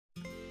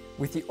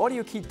With the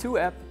AudioKey 2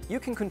 app, you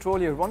can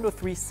control your Ronto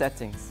 3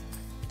 settings,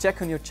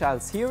 check on your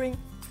child's hearing,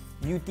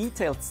 view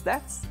detailed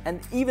stats, and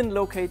even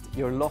locate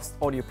your lost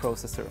audio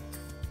processor,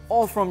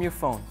 all from your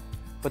phone.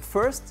 But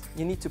first,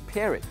 you need to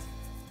pair it.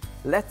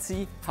 Let's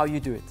see how you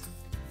do it.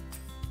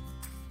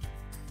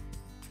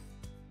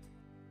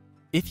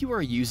 If you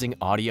are using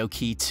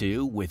AudioKey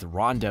 2 with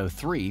Ronto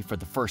 3 for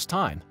the first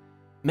time,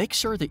 make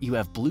sure that you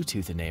have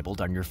Bluetooth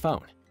enabled on your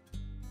phone.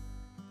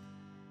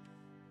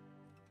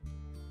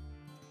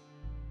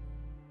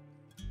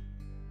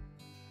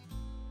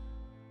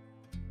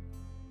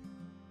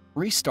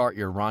 Restart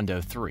your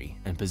Ronto 3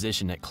 and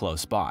position it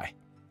close by.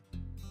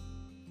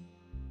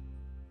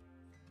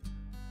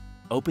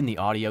 Open the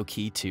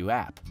AudioKey 2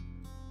 app.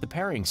 The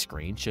pairing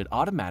screen should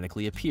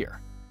automatically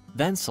appear.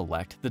 Then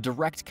select the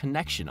Direct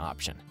Connection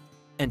option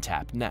and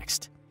tap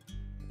Next.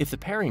 If the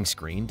pairing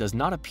screen does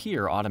not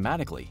appear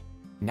automatically,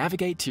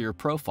 navigate to your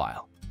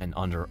profile and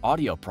under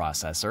Audio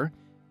Processor,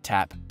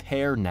 tap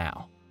Pair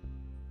Now.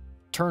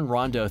 Turn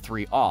Ronto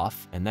 3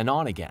 off and then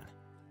on again.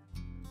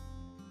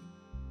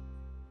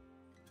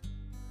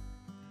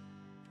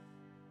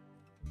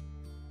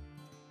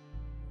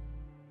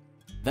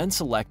 Then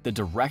select the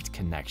Direct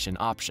Connection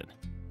option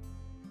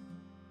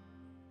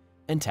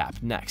and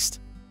tap Next.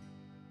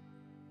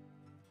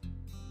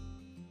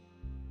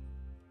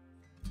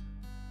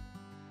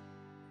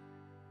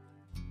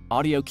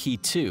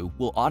 AudioKey 2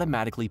 will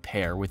automatically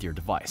pair with your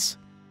device.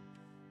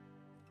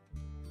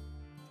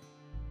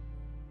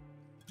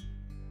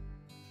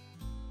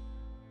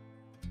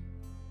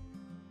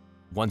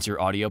 Once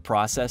your audio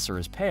processor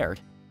is paired,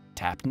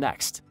 tap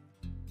Next.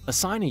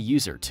 Assign a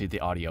user to the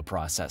audio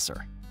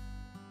processor.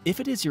 If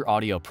it is your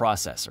audio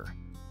processor,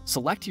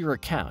 select your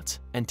account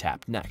and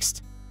tap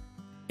Next.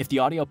 If the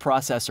audio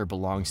processor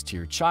belongs to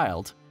your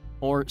child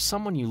or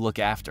someone you look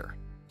after,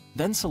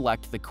 then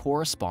select the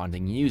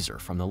corresponding user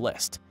from the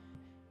list.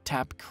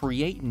 Tap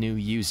Create New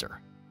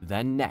User,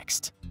 then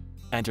Next.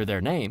 Enter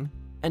their name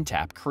and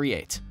tap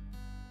Create.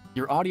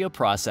 Your audio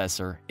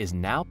processor is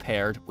now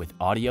paired with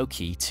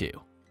AudioKey 2.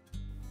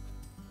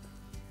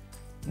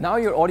 Now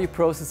your audio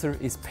processor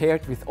is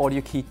paired with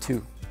AudioKey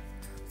 2.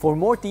 For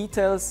more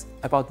details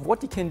about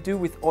what you can do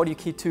with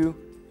AudioKey 2,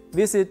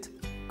 visit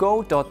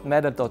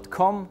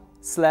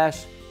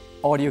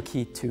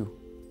go.meta.com/AudioKey2.